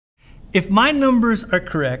If my numbers are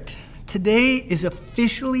correct, today is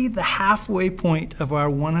officially the halfway point of our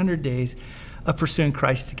 100 days of pursuing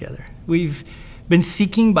Christ together. We've been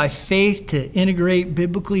seeking by faith to integrate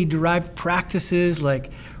biblically derived practices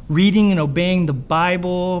like reading and obeying the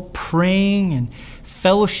Bible, praying and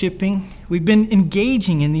fellowshipping. We've been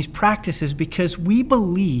engaging in these practices because we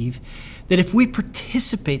believe that if we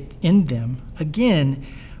participate in them, again,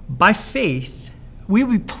 by faith, we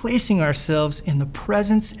will be placing ourselves in the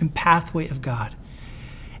presence and pathway of God.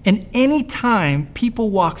 And any time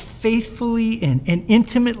people walk faithfully and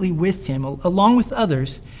intimately with Him, along with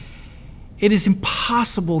others, it is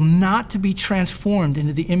impossible not to be transformed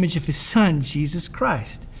into the image of His Son, Jesus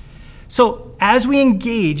Christ. So as we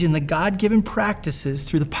engage in the God-given practices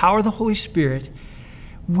through the power of the Holy Spirit,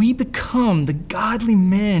 we become the godly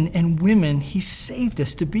men and women He saved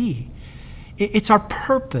us to be. It's our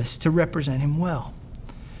purpose to represent Him well.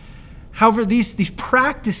 However, these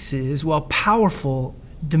practices, while powerful,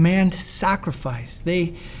 demand sacrifice.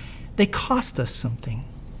 They cost us something.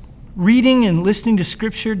 Reading and listening to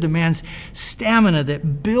Scripture demands stamina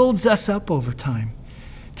that builds us up over time.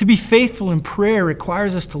 To be faithful in prayer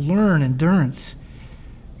requires us to learn endurance.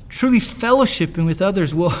 Truly fellowshipping with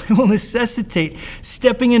others will necessitate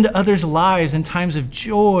stepping into others' lives in times of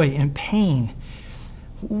joy and pain.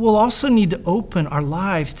 We'll also need to open our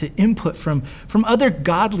lives to input from other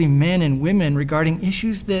godly men and women regarding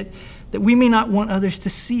issues that we may not want others to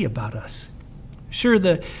see about us. Sure,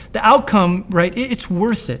 the outcome, right, it's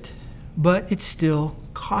worth it, but it's still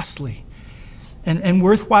costly. And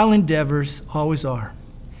worthwhile endeavors always are.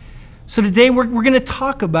 So today we're going to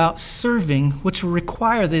talk about serving, which will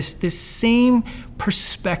require this same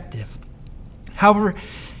perspective. However,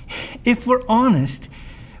 if we're honest,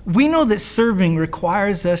 we know that serving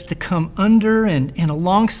requires us to come under and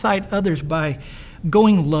alongside others by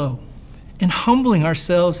going low. And humbling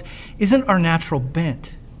ourselves isn't our natural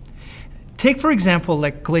bent. Take, for example,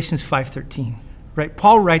 like Galatians 5:13, right?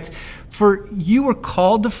 Paul writes, "For you were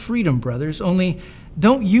called to freedom, brothers, only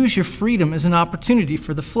don't use your freedom as an opportunity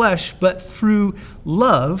for the flesh, but through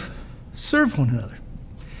love, serve one another."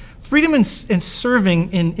 Freedom and serving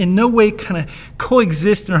in no way kind of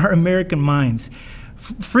coexist in our American minds.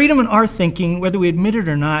 Freedom in our thinking, whether we admit it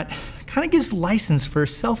or not, kind of gives license for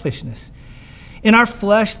selfishness. In our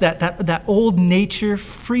flesh, that old nature,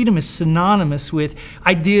 freedom is synonymous with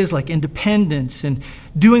ideas like independence and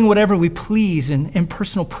doing whatever we please and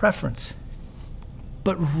personal preference,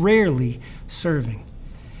 but rarely serving.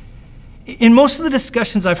 In most of the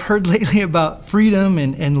discussions I've heard lately about freedom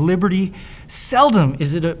and liberty, seldom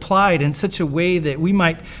is it applied in such a way that we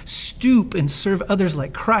might stoop and serve others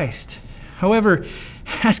like Christ. However,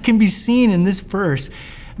 as can be seen in this verse,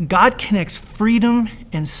 God connects freedom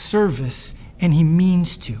and service, and He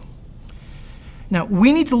means to. Now,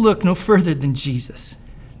 we need to look no further than Jesus.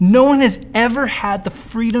 No one has ever had the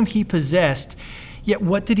freedom He possessed, yet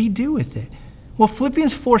what did He do with it? Well,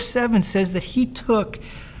 Philippians 4:7 says that He took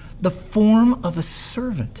the form of a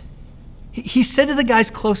servant. He said to the guys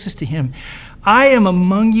closest to Him, "I am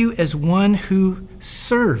among you as one who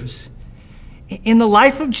serves." In the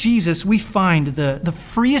life of Jesus, we find the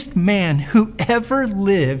freest man who ever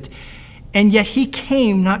lived, and yet He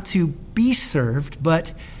came not to be served,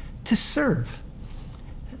 but to serve.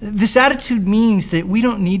 This attitude means that we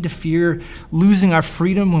don't need to fear losing our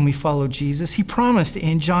freedom when we follow Jesus. He promised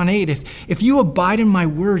in John 8, if you abide in my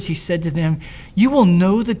words, He said to them, you will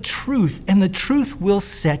know the truth, and the truth will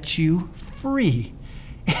set you free.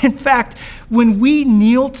 In fact, when we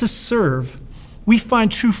kneel to serve, we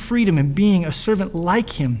find true freedom in being a servant like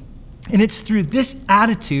Him. And it's through this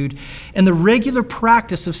attitude and the regular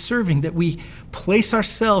practice of serving that we place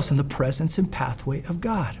ourselves in the presence and pathway of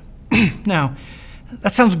God. Now,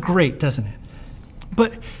 that sounds great, doesn't it?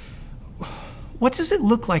 But what does it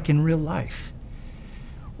look like in real life?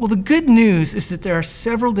 Well, the good news is that there are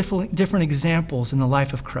several different examples in the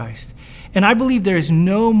life of Christ. And I believe there is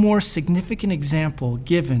no more significant example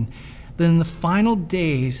given than the final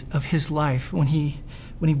days of His life when he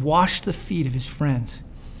washed the feet of His friends.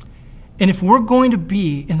 And if we're going to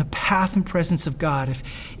be in the path and presence of God,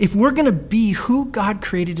 if we're going to be who God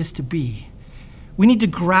created us to be, we need to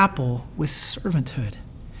grapple with servanthood.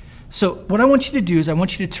 So what I want you to do is I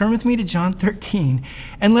want you to turn with me to John 13,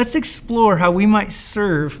 and let's explore how we might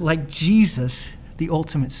serve like Jesus, the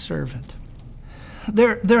ultimate servant.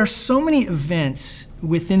 There are so many events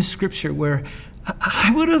within Scripture where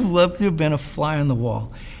I would have loved to have been a fly on the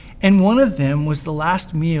wall. And one of them was the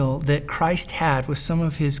last meal that Christ had with some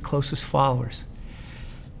of His closest followers.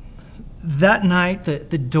 That night,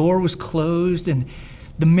 the door was closed, and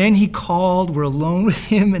the men He called were alone with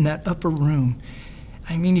Him in that upper room.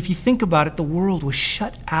 I mean, if you think about it, the world was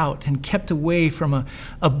shut out and kept away from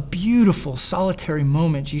a beautiful, solitary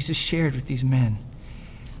moment Jesus shared with these men.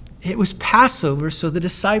 It was Passover, so the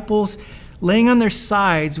disciples, laying on their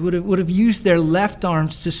sides, would have used their left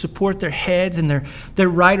arms to support their heads and their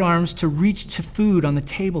right arms to reach to food on the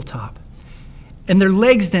tabletop. And their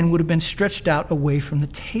legs then would have been stretched out away from the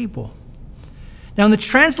table. Now, in the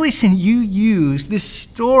translation you use, this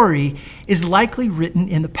story is likely written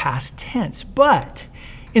in the past tense, but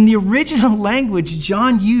in the original language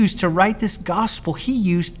John used to write this gospel, he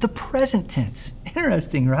used the present tense.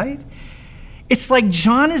 Interesting, right? It's like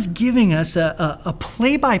John is giving us a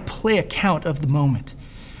play-by-play account of the moment.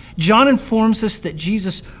 John informs us that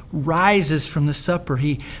Jesus rises from the supper.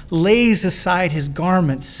 He lays aside his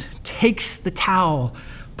garments, takes the towel,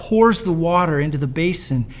 pours the water into the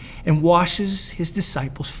basin, and washes his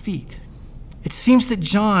disciples' feet. It seems that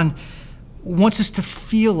John wants us to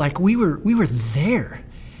feel like we were there.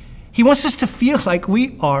 He wants us to feel like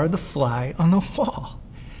we are the fly on the wall.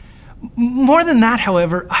 More than that,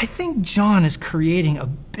 however, I think John is creating a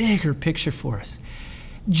bigger picture for us.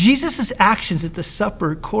 Jesus' actions at the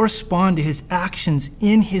supper correspond to his actions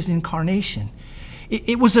in his incarnation.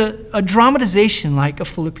 It was a dramatization like of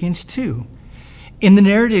Philippians 2. In the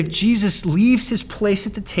narrative, Jesus leaves his place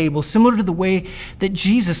at the table, similar to the way that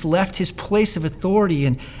Jesus left his place of authority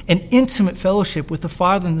and intimate fellowship with the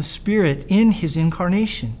Father and the Spirit in his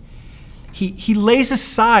incarnation. He lays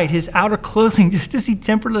aside his outer clothing just as he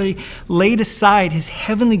temporarily laid aside his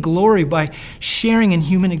heavenly glory by sharing in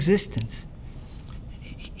human existence.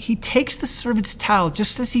 He takes the servant's towel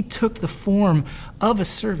just as he took the form of a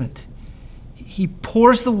servant. He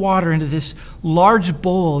pours the water into this large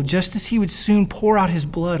bowl just as he would soon pour out his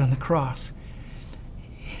blood on the cross.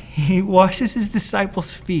 He washes his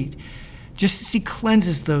disciples' feet just as he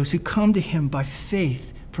cleanses those who come to him by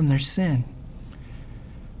faith from their sin.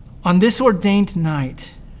 On this ordained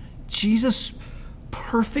night, Jesus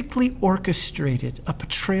perfectly orchestrated a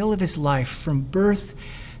portrayal of his life from birth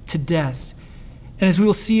to death, and as we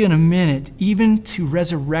will see in a minute, even to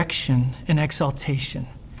resurrection and exaltation.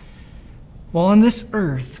 While on this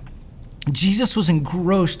earth, Jesus was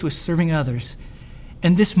engrossed with serving others,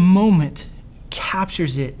 and this moment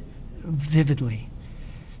captures it vividly.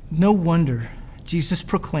 No wonder Jesus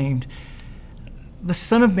proclaimed, "The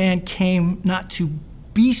Son of Man came not to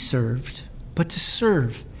be served, but to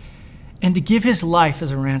serve, and to give his life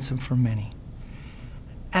as a ransom for many."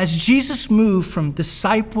 As Jesus moved from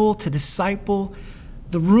disciple to disciple,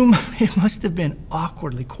 the room, it must have been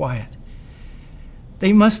awkwardly quiet.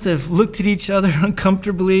 They must have looked at each other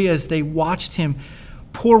uncomfortably as they watched him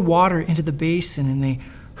pour water into the basin, and they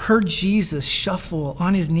heard Jesus shuffle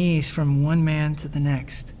on his knees from one man to the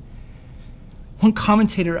next. One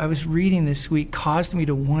commentator I was reading this week caused me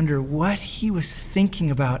to wonder what he was thinking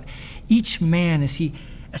about each man as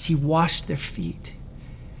he washed their feet.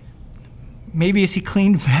 Maybe as he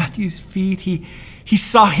cleaned Matthew's feet, he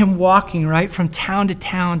saw him walking right from town to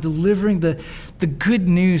town, delivering the good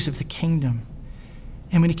news of the kingdom.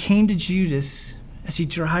 And when he came to Judas, as he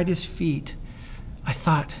dried his feet, I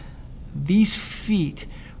thought, these feet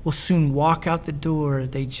will soon walk out the door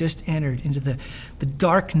they just entered into the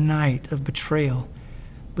dark night of betrayal.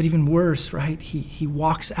 But even worse, right? He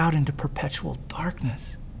walks out into perpetual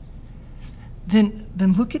darkness. Then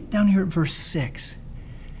look at down here at verse 6.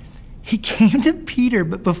 He came to Peter,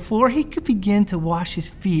 but before he could begin to wash his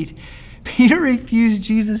feet, Peter refused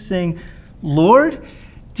Jesus, saying, "Lord,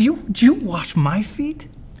 do you wash my feet?"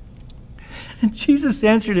 And Jesus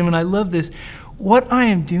answered him, and I love this, "What I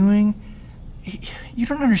am doing, you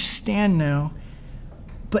don't understand now,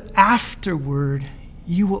 but afterward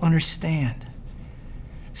you will understand."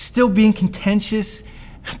 Still being contentious,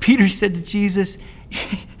 Peter said to Jesus,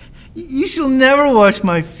 "You shall never wash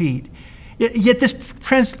my feet." Yet this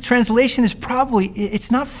translation is it's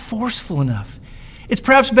not forceful enough. It's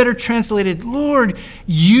perhaps better translated, "Lord,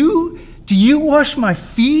 do you wash my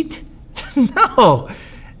feet?" No,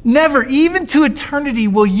 never, even to eternity,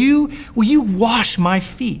 will you wash my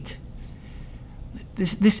feet.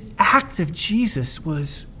 This act of Jesus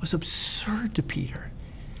was absurd to Peter.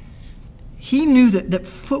 He knew that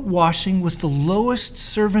foot washing was the lowest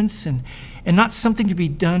servants and not something to be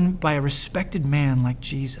done by a respected man like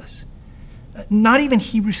Jesus. Not even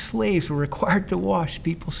Hebrew slaves were required to wash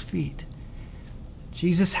people's feet.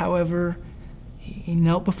 Jesus, however, he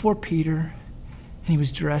knelt before Peter, and he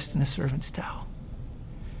was dressed in a servant's towel.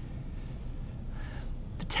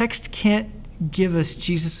 The text can't give us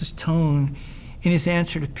Jesus' tone in his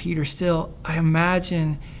answer to Peter. Still, I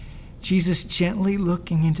imagine Jesus gently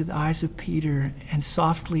looking into the eyes of Peter and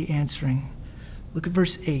softly answering. Look at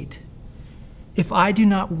verse 8. If I do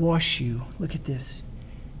not wash you, look at this,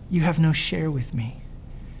 you have no share with me.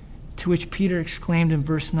 To which Peter exclaimed in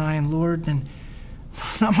verse 9, Lord, then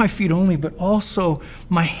not my feet only, but also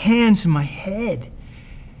my hands and my head.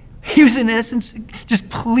 He was in essence just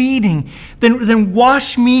pleading, then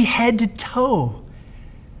wash me head to toe.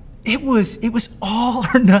 It was all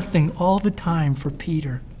or nothing all the time for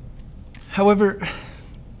Peter. However,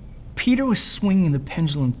 Peter was swinging the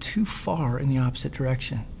pendulum too far in the opposite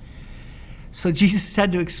direction. So Jesus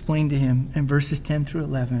had to explain to him in verses 10 through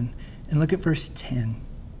 11. And look at verse 10.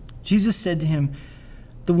 Jesus said to him,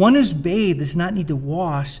 the one who's bathed does not need to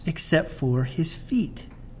wash except for his feet,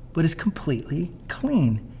 but is completely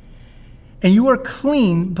clean. And you are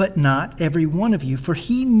clean, but not every one of you, for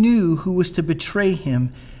he knew who was to betray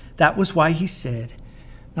him. That was why he said,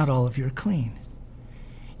 not all of you are clean.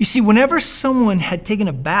 You see, whenever someone had taken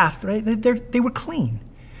a bath, right, they were clean.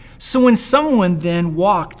 So when someone then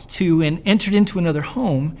walked to and entered into another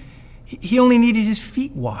home, he only needed his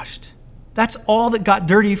feet washed. That's all that got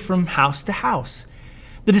dirty from house to house.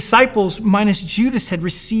 The disciples, minus Judas, had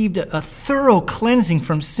received a thorough cleansing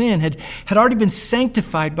from sin, had already been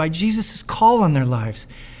sanctified by Jesus' call on their lives.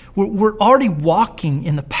 We're already walking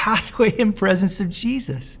in the pathway and presence of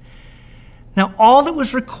Jesus. Now, all that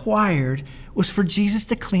was required was for Jesus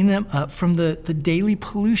to clean them up from the daily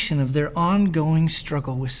pollution of their ongoing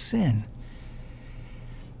struggle with sin.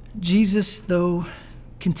 Jesus, though,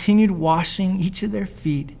 continued washing each of their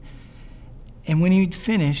feet, and when he'd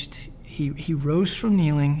finished, he rose from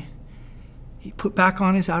kneeling, he put back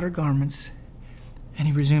on his outer garments, and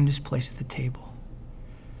he resumed his place at the table.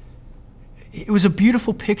 It was a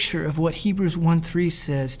beautiful picture of what Hebrews 1:3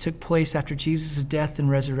 says took place after Jesus' death and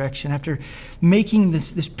resurrection. After making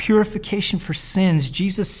this purification for sins,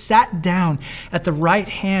 Jesus sat down at the right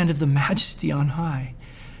hand of the Majesty on high.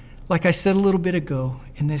 Like I said a little bit ago,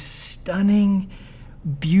 in this stunning,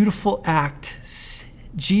 beautiful act,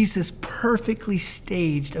 Jesus perfectly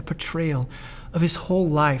staged a portrayal of his whole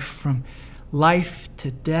life, from life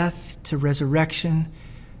to death to resurrection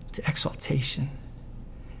to exaltation.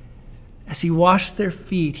 As he washed their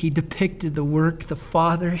feet, he depicted the work the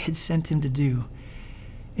Father had sent him to do.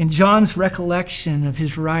 In John's recollection of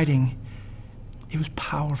his writing, it was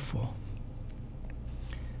powerful.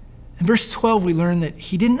 In verse 12, we learn that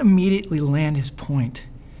he didn't immediately land his point.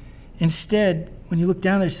 Instead, when you look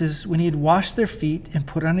down there, it says, when he had washed their feet and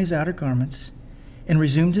put on his outer garments and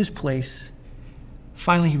resumed his place,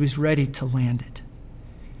 finally he was ready to land it.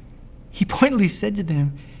 He pointedly said to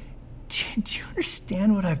them, do you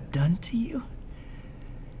understand what I've done to you?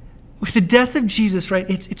 With the death of Jesus, right,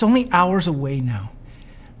 it's only hours away now.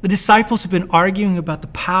 The disciples have been arguing about the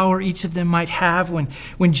power each of them might have.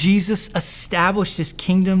 When Jesus established his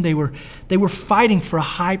kingdom, they were fighting for a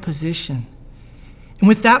high position. And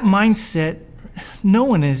with that mindset, no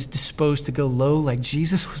one is disposed to go low like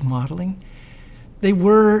Jesus was modeling. They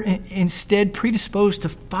were instead predisposed to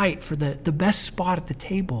fight for the best spot at the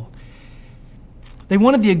table. They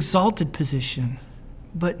wanted the exalted position,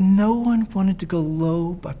 but no one wanted to go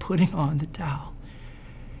low by putting on the towel.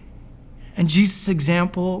 And Jesus'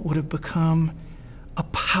 example would have become a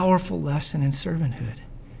powerful lesson in servanthood.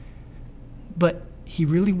 But he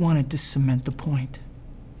really wanted to cement the point.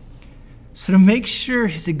 So to make sure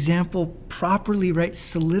his example properly, right,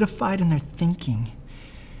 solidified in their thinking,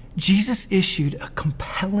 Jesus issued a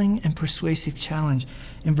compelling and persuasive challenge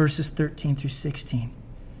in verses 13 through 16.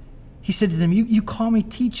 He said to them, you call me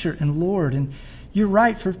teacher and Lord, and you're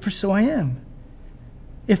right, for so I am.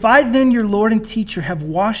 If I then, your Lord and teacher, have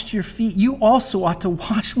washed your feet, you also ought to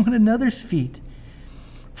wash one another's feet.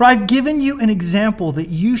 For I've given you an example that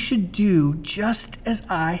you should do just as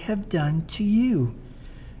I have done to you.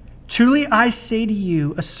 Truly I say to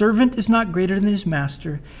you, a servant is not greater than his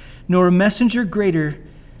master, nor a messenger greater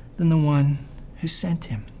than the one who sent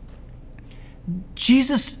him.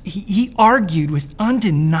 Jesus, he argued with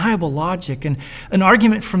undeniable logic and an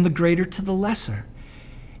argument from the greater to the lesser.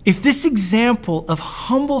 If this example of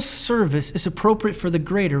humble service is appropriate for the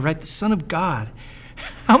greater, right, the Son of God,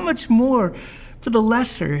 how much more for the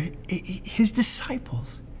lesser, his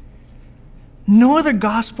disciples? No other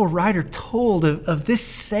gospel writer told of this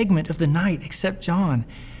segment of the night except John.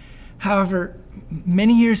 However,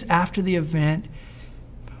 many years after the event,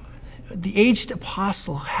 the aged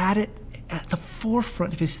apostle had it at the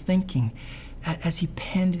forefront of his thinking as he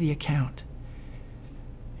penned the account.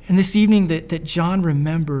 And this evening that John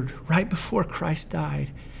remembered right before Christ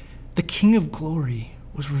died, the King of Glory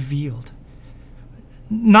was revealed.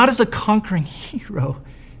 Not as a conquering hero,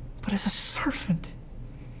 but as a servant.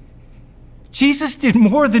 Jesus did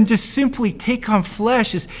more than just simply take on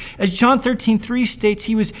flesh. As John 13:3 states,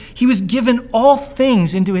 he was given all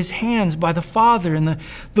things into his hands by the Father. And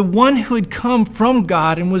the one who had come from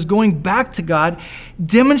God and was going back to God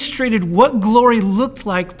demonstrated what glory looked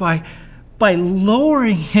like by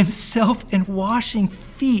lowering himself and washing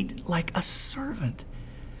feet like a servant.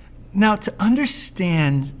 Now, to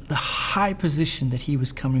understand the high position that he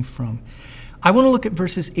was coming from, I want to look at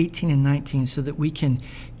verses 18 and 19 so that we can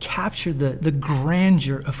capture the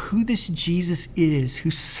grandeur of who this Jesus is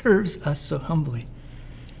who serves us so humbly.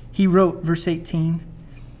 He wrote, verse 18,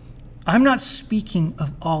 "I'm not speaking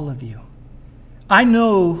of all of you. I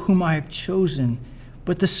know whom I have chosen,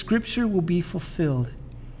 but the scripture will be fulfilled.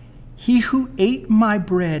 He who ate my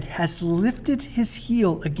bread has lifted his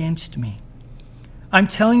heel against me. I'm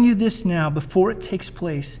telling you this now before it takes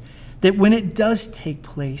place, that when it does take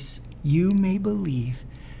place, you may believe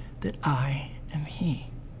that I am he."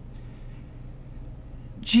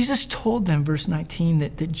 Jesus told them, verse 19,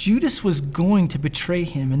 that Judas was going to betray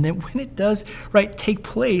him, and that when it does take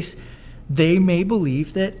place, they may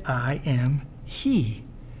believe that I am he.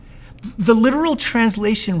 The literal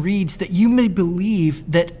translation reads that you may believe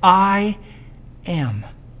that I am.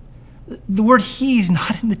 The word he is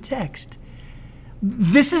not in the text.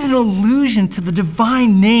 This is an allusion to the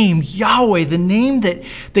divine name, Yahweh, the name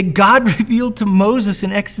that God revealed to Moses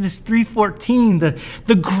in Exodus 3:14,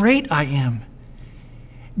 the great I am.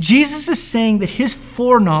 Jesus is saying that his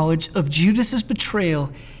foreknowledge of Judas's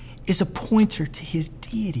betrayal is a pointer to his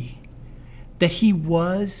deity, that he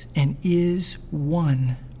was and is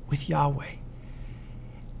one with Yahweh.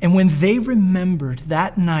 And when they remembered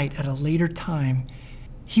that night at a later time,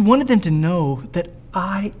 he wanted them to know that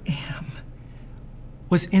I am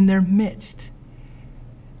was in their midst,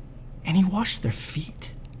 and he washed their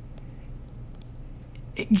feet.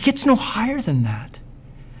 It gets no higher than that.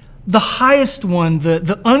 The highest one,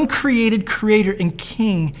 the uncreated creator and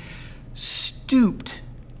king, stooped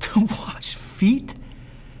to wash feet.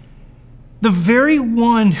 The very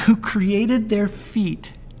one who created their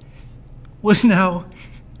feet was now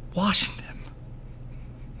washing them.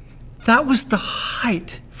 That was the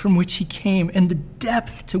height from which he came, and the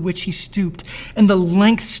depth to which he stooped, and the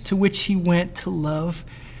lengths to which he went to love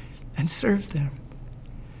and serve them.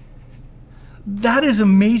 That is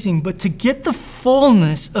amazing, but to get the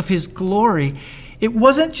fullness of his glory, it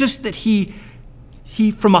wasn't just that he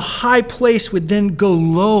from a high place would then go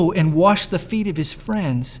low and wash the feet of his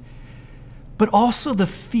friends, but also the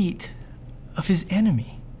feet of his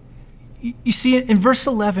enemy. You see, in verse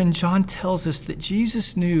 11, John tells us that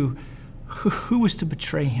Jesus knew who was to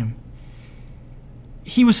betray him.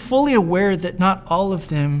 He was fully aware that not all of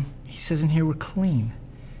them, he says in here, were clean.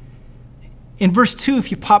 In verse 2, if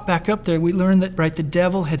you pop back up there, we learn that the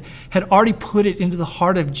devil had already put it into the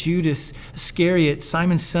heart of Judas Iscariot,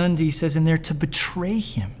 Simon's son, he says in there, to betray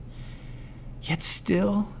him. Yet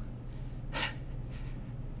still,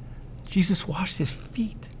 Jesus washed his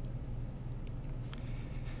feet.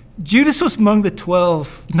 Judas was among the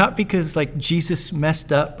 12, not because Jesus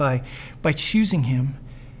messed up by choosing him,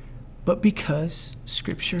 but because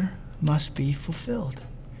Scripture must be fulfilled.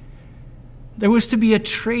 There was to be a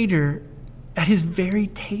traitor at his very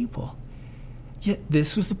table. Yet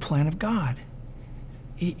this was the plan of God.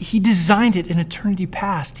 He designed it in eternity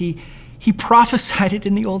past. He prophesied it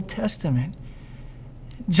in the Old Testament.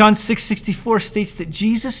 John 6:64 states that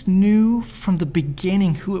Jesus knew from the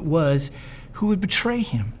beginning who it was who would betray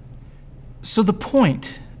him. So the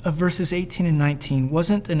point of verses 18 and 19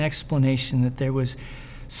 wasn't an explanation that there was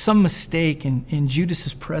some mistake in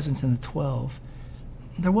Judas's presence in the 12.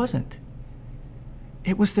 There wasn't.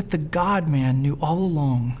 It was that the God-man knew all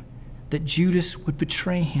along that Judas would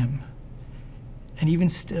betray him. And even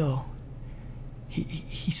still,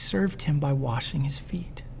 he served him by washing his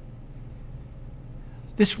feet.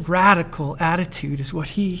 This radical attitude is what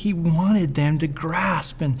he wanted them to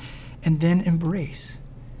grasp and then embrace.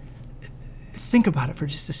 Think about it for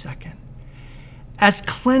just a second. As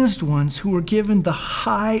cleansed ones who were given the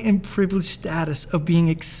high and privileged status of being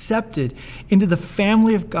accepted into the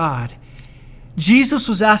family of God, Jesus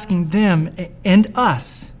was asking them and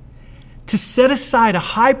us to set aside a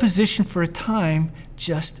high position for a time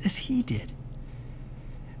just as he did.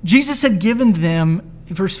 Jesus had given them,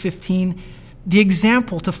 verse 15, the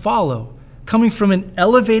example to follow, coming from an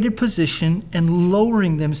elevated position and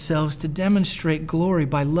lowering themselves to demonstrate glory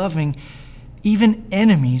by loving even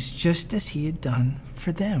enemies, just as he had done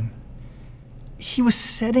for them. He was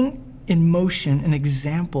setting in motion an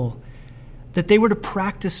example that they were to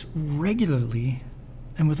practice regularly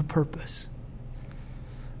and with a purpose.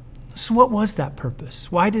 So what was that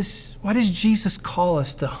purpose? Why does Jesus call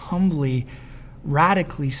us to humbly,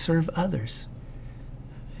 radically serve others?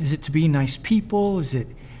 Is it to be nice people? Is it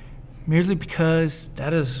merely because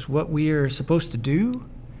that is what we are supposed to do?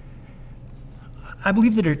 I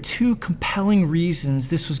believe there are two compelling reasons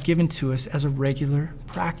this was given to us as a regular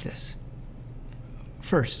practice.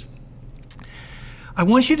 First, I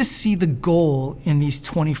want you to see the goal in these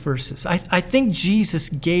 20 verses. I think Jesus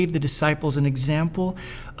gave the disciples an example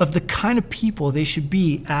of the kind of people they should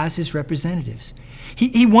be as his representatives.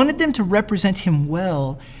 He wanted them to represent him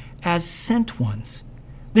well as sent ones.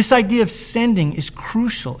 This idea of sending is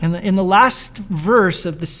crucial. In the last verse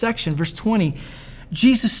of the section, verse 20,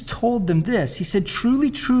 Jesus told them this. He said, "Truly,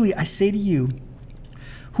 truly, I say to you,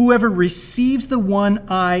 whoever receives the one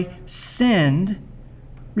I send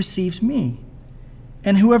receives me.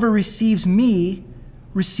 And whoever receives me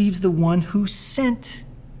receives the one who sent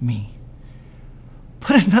me."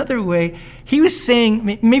 Put another way, he was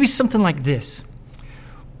saying maybe something like this.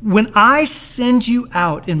 When I send you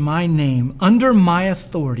out in my name, under my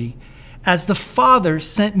authority, as the Father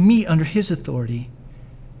sent me under his authority,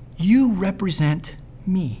 you represent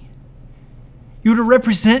me. You are to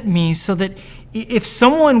represent me so that if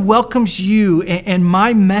someone welcomes you and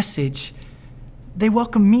my message, they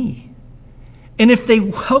welcome me. And if they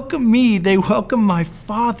welcome me, they welcome my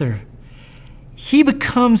Father. He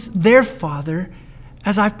becomes their Father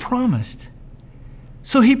as I've promised.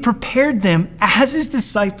 So he prepared them as his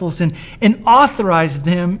disciples and authorized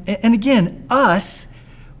them, and again, us,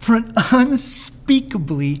 for an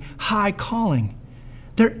unspeakably high calling.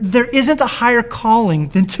 There isn't a higher calling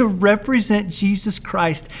than to represent Jesus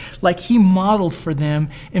Christ like he modeled for them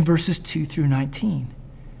in verses 2 through 19.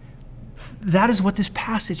 That is what this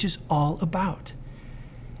passage is all about.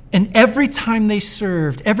 And every time they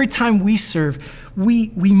served, every time we serve, we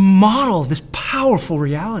model this powerful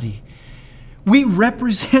reality. We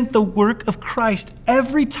represent the work of Christ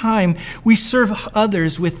every time we serve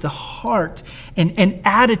others with the heart and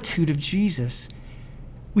attitude of Jesus.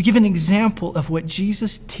 We give an example of what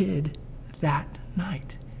Jesus did that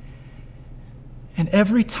night. And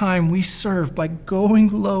every time we serve by going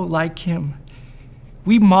low like him,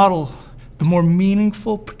 we model the more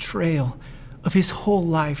meaningful portrayal of his whole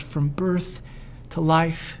life, from birth to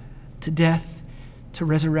life to death to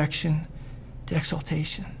resurrection to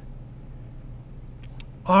exaltation.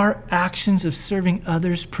 Our actions of serving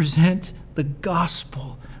others present the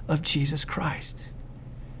gospel of Jesus Christ.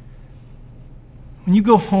 When you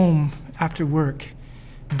go home after work,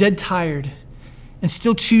 dead tired, and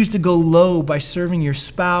still choose to go low by serving your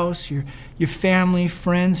spouse, your family,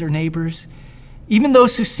 friends, or neighbors, even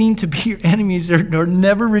those who seem to be your enemies or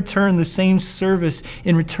never return the same service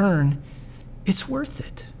in return, it's worth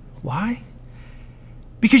it. Why?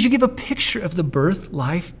 Because you give a picture of the birth,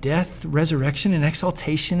 life, death, resurrection, and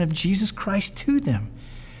exaltation of Jesus Christ to them.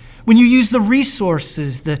 When you use the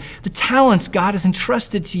resources, the talents God has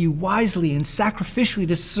entrusted to you wisely and sacrificially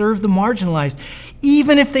to serve the marginalized,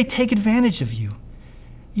 even if they take advantage of you,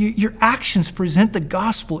 your actions present the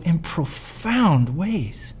gospel in profound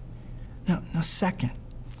ways. Now, second,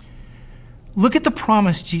 look at the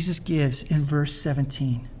promise Jesus gives in verse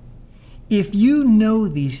 17. If you know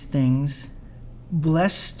these things,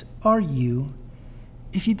 blessed are you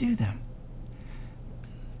if you do them.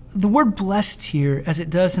 The word blessed here, as it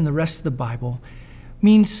does in the rest of the Bible,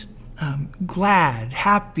 means glad,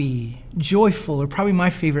 happy, joyful, or probably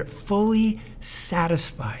my favorite, fully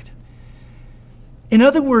satisfied. In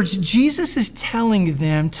other words, Jesus is telling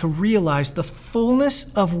them to realize the fullness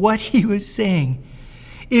of what he was saying.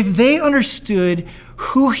 If they understood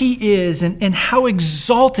who he is and how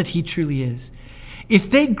exalted he truly is, if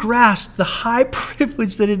they grasped the high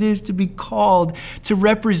privilege that it is to be called to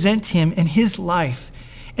represent him in his life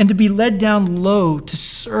and to be led down low to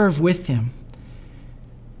serve with him,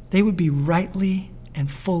 they would be rightly and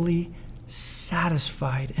fully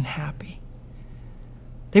satisfied and happy.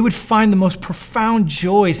 They would find the most profound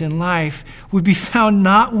joys in life would be found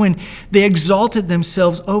not when they exalted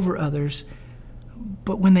themselves over others,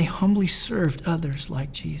 but when they humbly served others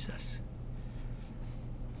like Jesus.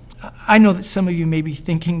 I know that some of you may be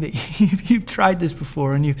thinking that you've tried this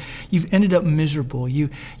before and you've ended up miserable. You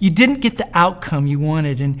didn't get the outcome you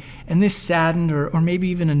wanted, and this saddened or maybe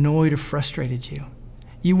even annoyed or frustrated you.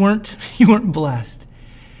 You weren't blessed.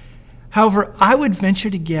 However, I would venture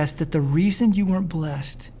to guess that the reason you weren't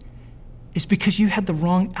blessed is because you had the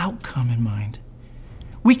wrong outcome in mind.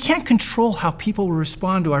 We can't control how people will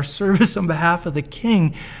respond to our service on behalf of the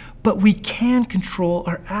King, but we can control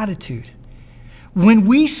our attitude. When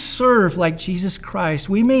we serve like Jesus Christ,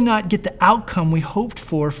 we may not get the outcome we hoped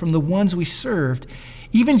for from the ones we served.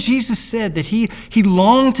 Even Jesus said that he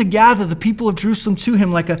longed to gather the people of Jerusalem to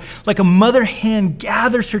him like a mother hen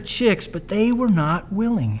gathers her chicks, but they were not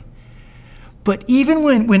willing. But even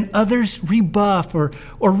when others rebuff or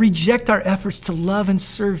reject our efforts to love and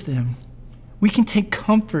serve them, we can take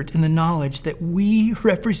comfort in the knowledge that we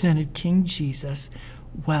represented King Jesus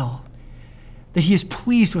well, that he is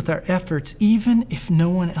pleased with our efforts, even if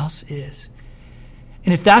no one else is.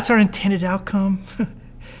 And if that's our intended outcome,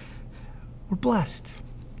 we're blessed.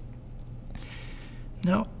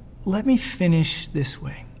 Now, let me finish this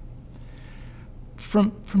way.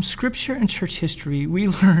 From Scripture and church history, we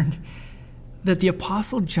learned that the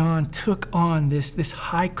Apostle John took on this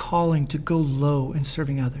high calling to go low in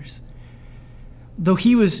serving others. Though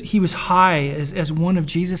he was high as one of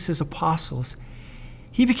Jesus' apostles,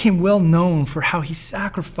 he became well known for how he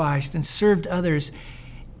sacrificed and served others,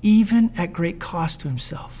 even at great cost to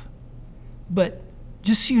himself. But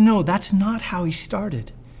just so you know, that's not how he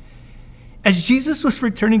started. As Jesus was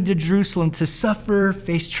returning to Jerusalem to suffer,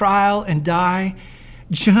 face trial, and die,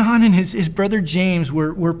 John and his brother James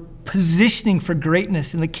were positioning for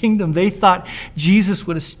greatness in the kingdom they thought Jesus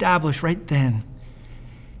would establish right then.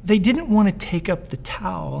 They didn't want to take up the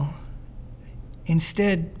towel.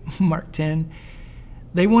 Instead, Mark 10,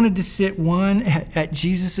 they wanted to sit one at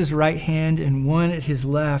Jesus' right hand and one at his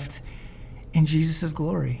left in Jesus'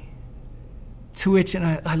 glory. To which, and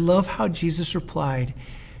I love how Jesus replied,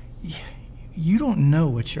 "You don't know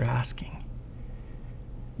what you're asking."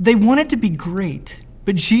 They wanted to be great,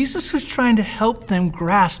 but Jesus was trying to help them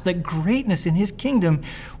grasp that greatness in his kingdom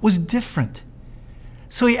was different.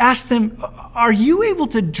 So he asked them, "Are you able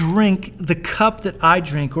to drink the cup that I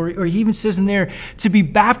drink?" Or he even says in there, "to be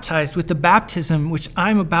baptized with the baptism which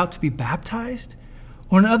I'm about to be baptized?"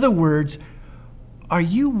 Or in other words, are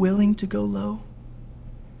you willing to go low?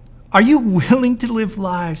 Are you willing to live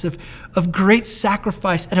lives of great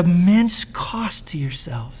sacrifice at immense cost to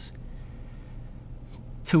yourselves?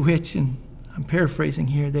 To which, and I'm paraphrasing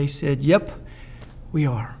here, they said, "Yep, we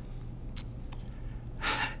are."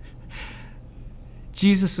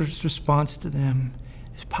 Jesus' response to them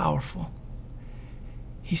is powerful.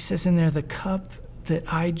 He says in there, "The cup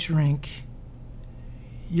that I drink,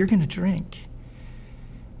 you're going to drink.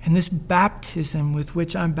 And this baptism with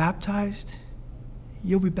which I'm baptized,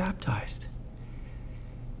 you'll be baptized."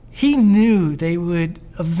 He knew they would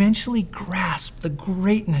eventually grasp the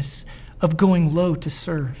greatness of going low to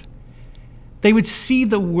serve. They would see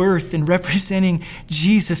the worth in representing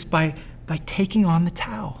Jesus by taking on the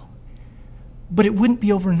towel. But it wouldn't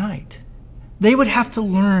be overnight. They would have to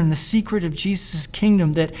learn the secret of Jesus'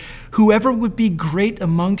 kingdom, that whoever would be great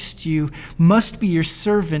amongst you must be your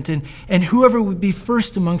servant, and whoever would be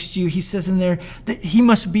first amongst you, he says in there, that he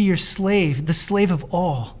must be your slave, the slave of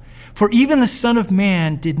all. For even the Son of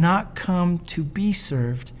Man did not come to be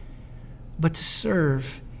served, but to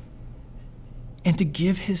serve and to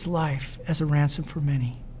give his life as a ransom for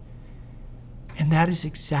many. And that is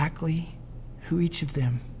exactly who each of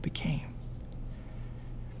them became.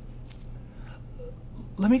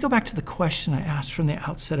 Let me go back to the question I asked from the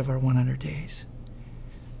outset of our 100 days.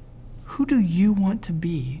 Who do you want to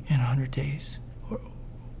be in 100 days?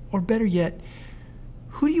 Or better yet,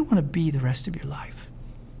 who do you want to be the rest of your life?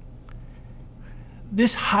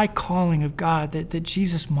 This high calling of God that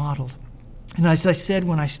Jesus modeled, and as I said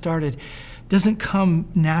when I started, doesn't come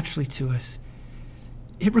naturally to us.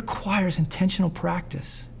 It requires intentional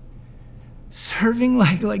practice. Serving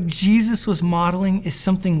like Jesus was modeling is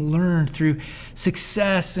something learned through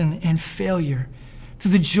success and failure,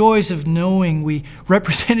 through the joys of knowing we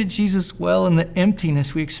represented Jesus well and the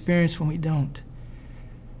emptiness we experience when we don't.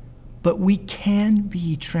 But we can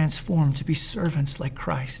be transformed to be servants like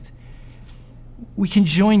Christ. We can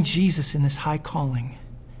join Jesus in this high calling.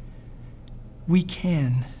 We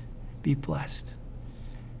can be blessed.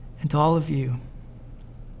 And to all of you,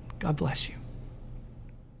 God bless you.